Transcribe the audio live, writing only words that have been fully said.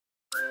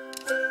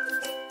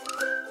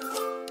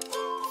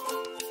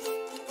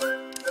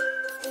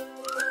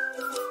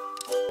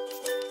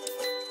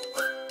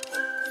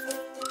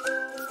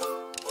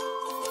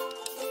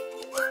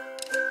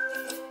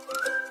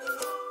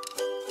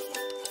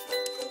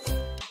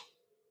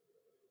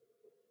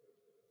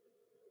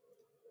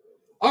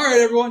right,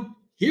 everyone,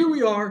 here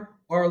we are,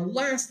 our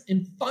last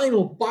and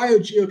final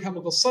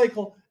biogeochemical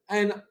cycle.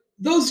 And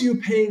those of you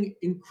paying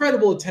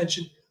incredible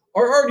attention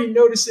are already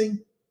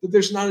noticing that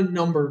there's not a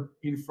number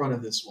in front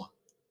of this one.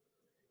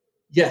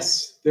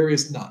 Yes, there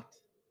is not.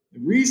 The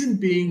reason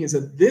being is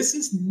that this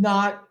is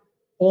not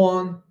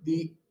on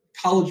the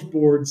College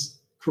Board's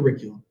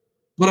curriculum,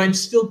 but I'm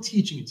still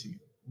teaching it to you.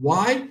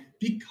 Why?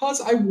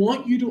 Because I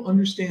want you to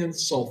understand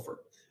sulfur.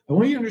 I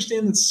want you to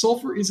understand that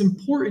sulfur is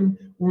important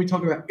when we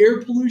talk about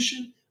air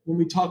pollution, when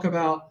we talk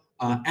about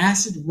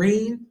acid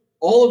rain.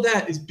 All of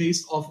that is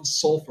based off of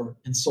sulfur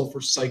and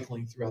sulfur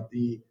cycling throughout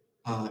the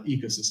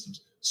ecosystems.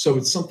 So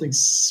it's something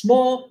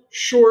small,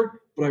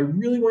 short, but I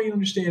really want you to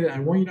understand it. I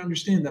want you to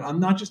understand that I'm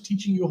not just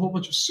teaching you a whole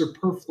bunch of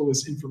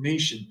superfluous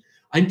information.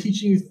 I'm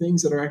teaching you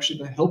things that are actually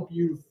going to help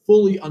you to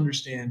fully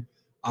understand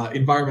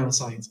environmental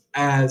science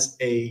as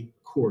a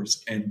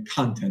course and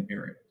content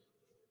area.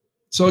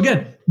 So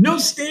again, no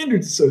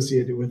standards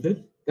associated with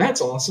it.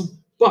 That's awesome.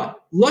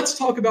 But let's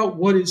talk about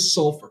what is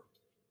sulfur.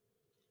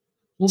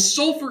 Well,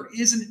 sulfur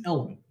is an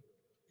element.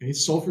 Okay,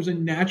 sulfur is a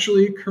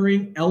naturally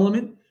occurring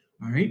element.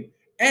 All right,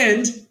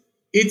 and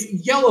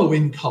it's yellow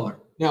in color.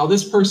 Now,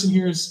 this person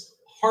here is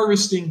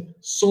harvesting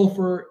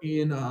sulfur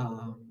in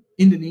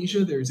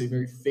Indonesia. There's a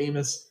very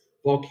famous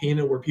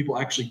volcano where people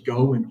actually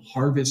go and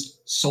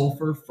harvest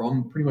sulfur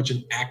from pretty much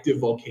an active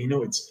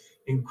volcano. It's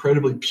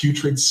incredibly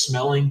putrid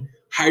smelling,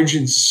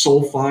 hydrogen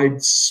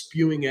sulfide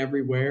spewing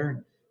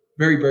everywhere,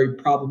 very, very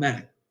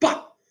problematic.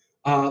 But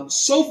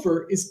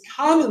sulfur is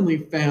commonly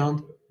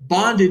found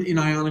bonded in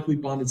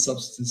ionically bonded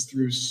substances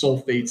through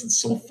sulfates and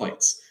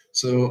sulfites.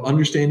 So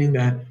understanding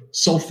that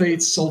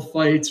sulfates,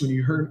 sulfites, when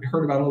you heard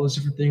about all those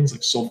different things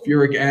like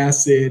sulfuric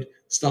acid,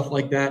 stuff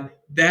like that,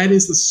 that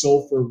is the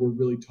sulfur we're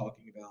really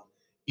talking about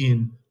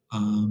in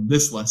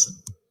this lesson.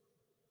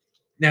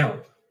 Now,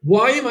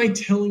 why am I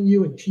telling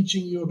you and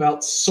teaching you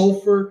about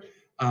sulfur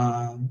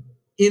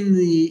in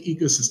the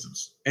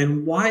ecosystems?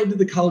 And why did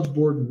the College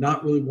Board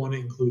not really want to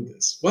include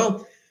this?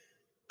 Well,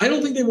 I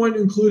don't think they wanted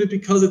to include it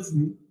because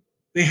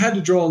they had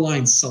to draw a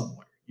line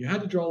somewhere. You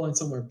had to draw a line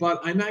somewhere,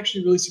 but I'm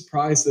actually really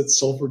surprised that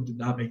sulfur did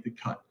not make the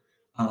cut.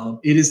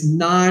 It is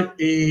not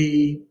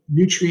a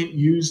nutrient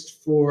used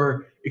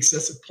for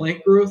excessive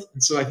plant growth,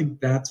 and so I think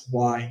that's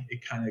why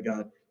it kind of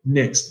got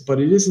nixed.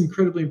 But it is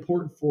incredibly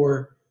important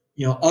for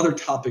other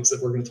topics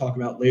that we're going to talk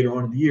about later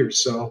on in the year.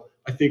 So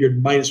I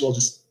figured might as well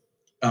just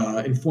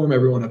inform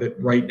everyone of it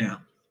right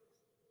now.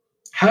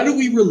 How do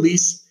we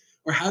release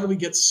or how do we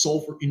get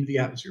sulfur into the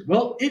atmosphere?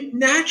 Well, it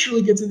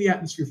naturally gets in the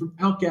atmosphere from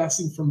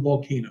outgassing from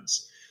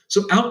volcanoes.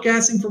 So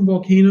outgassing from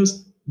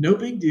volcanoes, no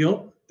big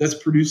deal. That's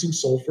producing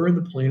sulfur, and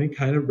the planet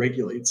kind of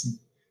regulates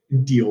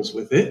and deals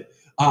with it.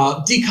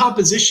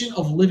 Decomposition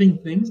of living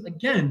things,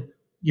 again,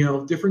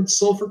 different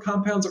sulfur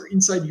compounds are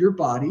inside your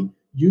body.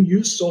 You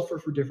use sulfur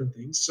for different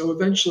things. So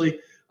eventually,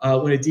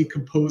 when it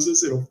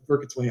decomposes, it'll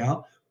work its way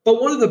out. But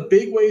one of the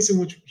big ways in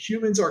which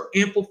humans are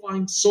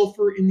amplifying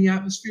sulfur in the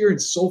atmosphere and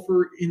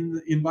sulfur in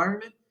the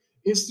environment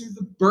is through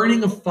the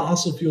burning of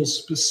fossil fuels,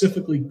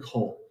 specifically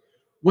coal.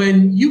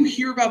 When you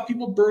hear about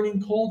people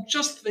burning coal,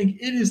 just think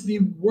it is the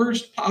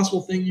worst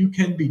possible thing you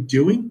can be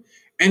doing,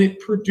 and it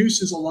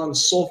produces a lot of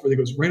sulfur that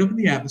goes right up in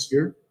the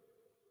atmosphere.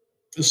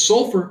 The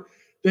sulfur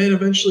then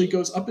eventually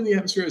goes up in the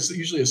atmosphere as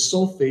usually a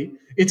sulfate.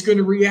 It's going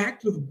to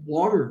react with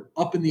water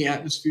up in the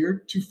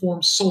atmosphere to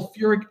form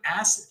sulfuric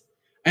acid.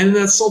 And then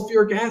that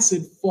sulfuric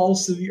acid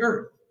falls to the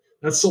earth.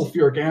 That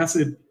sulfuric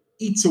acid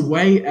eats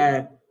away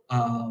at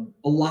a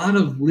lot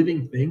of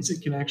living things.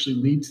 It can actually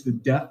lead to the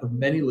death of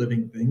many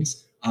living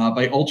things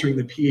by altering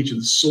the pH of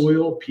the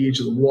soil, pH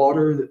of the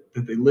water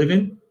that they live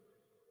in.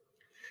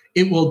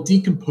 It will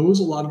decompose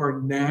a lot of our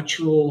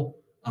natural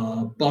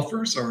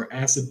buffers, our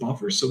acid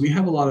buffers. So we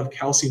have a lot of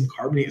calcium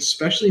carbonate,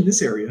 especially in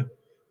this area.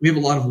 We have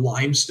a lot of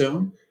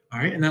limestone, all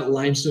right? And that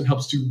limestone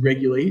helps to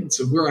regulate. And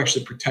so we're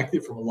actually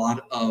protected from a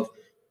lot of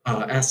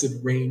acid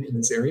rain in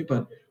this area,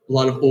 but a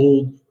lot of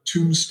old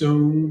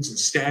tombstones and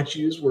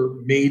statues were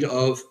made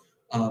of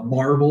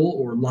marble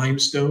or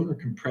limestone, or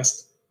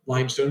compressed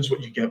limestone is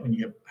what you get when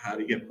you get how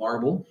to get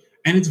marble.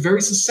 And it's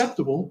very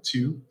susceptible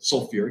to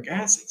sulfuric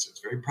acid, so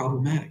it's very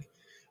problematic.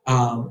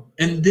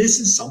 And this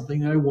is something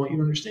that I want you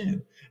to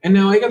understand. And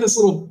now I got this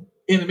little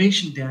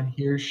animation down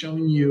here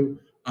showing you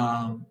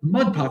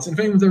mud pots. And if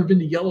anyone's ever been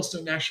to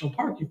Yellowstone National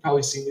Park, you've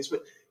probably seen these,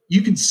 but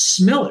you can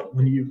smell it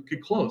when you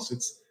get close.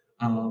 It's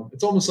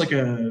almost like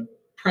a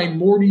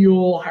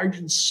primordial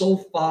hydrogen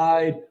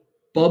sulfide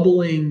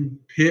bubbling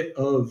pit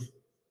of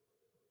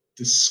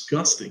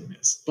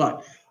disgustingness.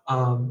 But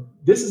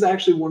this is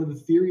actually one of the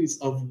theories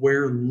of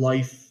where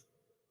life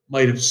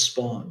might have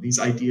spawned, these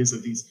ideas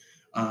of these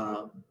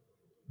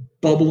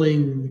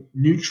bubbling,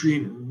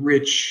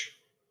 nutrient-rich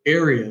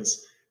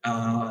areas,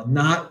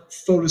 not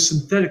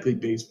photosynthetically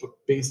based, but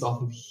based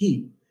off of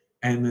heat,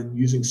 and then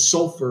using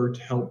sulfur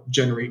to help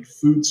generate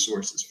food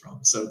sources from.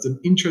 So it's an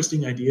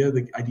interesting idea,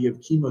 the idea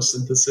of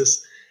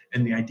chemosynthesis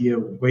and the idea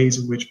of ways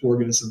in which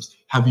organisms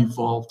have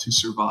evolved to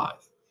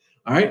survive.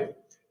 All right,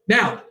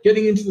 now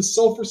getting into the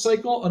sulfur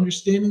cycle,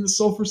 understanding the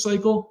sulfur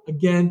cycle,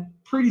 again,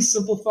 pretty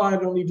simplified.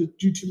 I don't need to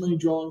do too many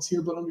drawings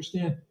here, but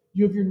understand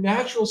you have your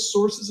natural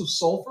sources of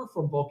sulfur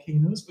from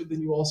volcanoes, but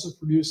then you also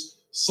produce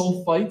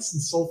sulfites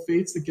and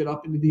sulfates that get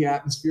up into the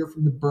atmosphere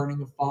from the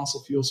burning of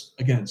fossil fuels,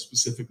 again,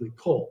 specifically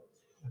coal.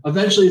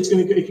 Eventually,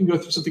 it can go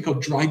through something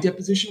called dry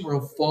deposition, where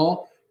it'll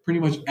fall pretty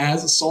much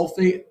as a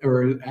sulfate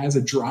or as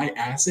a dry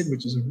acid,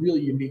 which is a really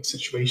unique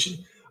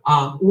situation.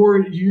 Or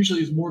it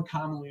usually is more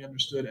commonly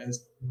understood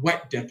as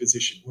wet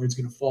deposition, where it's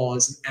going to fall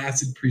as an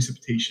acid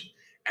precipitation,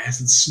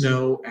 acid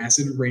snow,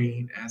 acid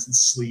rain, acid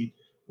sleet,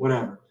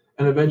 whatever.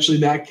 And eventually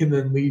that can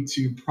then lead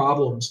to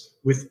problems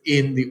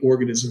within the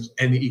organisms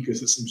and the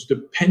ecosystems,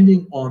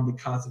 depending on the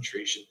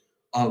concentration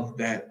of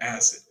that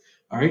acid.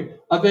 All right.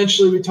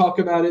 Eventually, we talk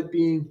about it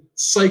being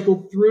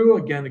cycled through,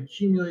 again,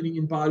 accumulating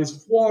in bodies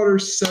of water,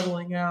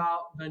 settling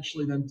out,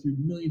 eventually then through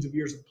millions of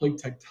years of plate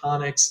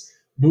tectonics,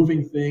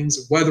 moving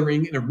things,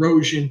 weathering and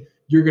erosion,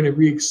 you're going to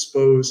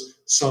re-expose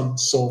some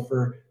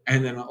sulfur,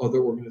 and then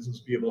other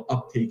organisms will be able to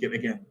uptake it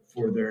again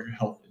for their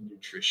health and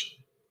nutrition.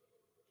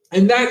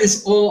 And that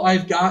is all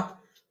I've got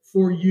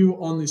for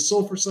you on the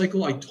sulfur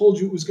cycle. I told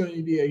you it was going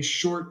to be a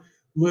short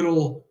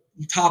little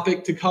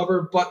topic to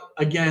cover, but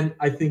again,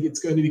 I think it's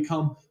going to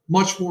become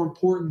much more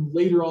important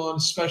later on,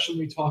 especially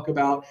when we talk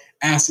about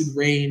acid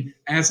rain,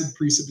 acid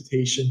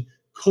precipitation,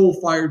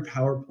 coal-fired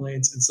power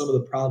plants, and some of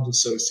the problems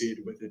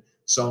associated with it.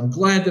 So I'm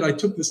glad that I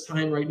took this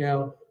time right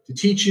now to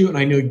teach you, and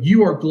I know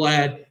you are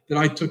glad that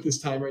I took this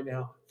time right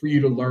now for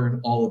you to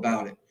learn all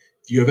about it.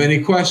 If you have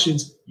any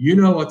questions, you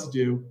know what to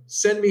do.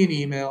 Send me an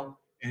email.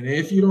 And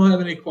if you don't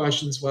have any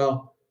questions,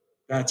 well,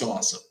 that's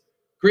awesome.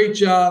 Great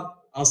job.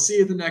 I'll see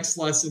you at the next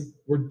lesson.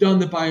 We're done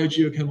the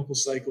biogeochemical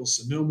cycle,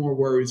 so no more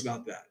worries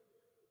about that.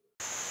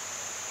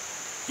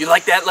 You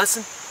like that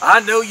lesson? I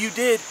know you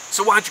did.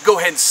 So why don't you go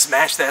ahead and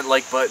smash that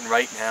like button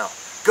right now.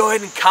 Go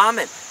ahead and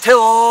comment. Tell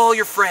all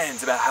your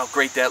friends about how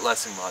great that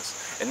lesson was.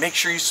 And make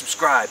sure you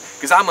subscribe,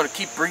 because I'm going to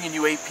keep bringing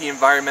you AP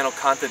environmental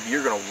content that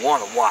you're going to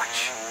want to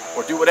watch.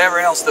 Or do whatever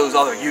else those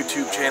other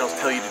YouTube channels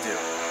tell you to do.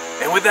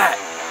 And with that,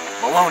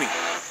 Maloney,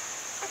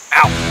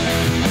 out.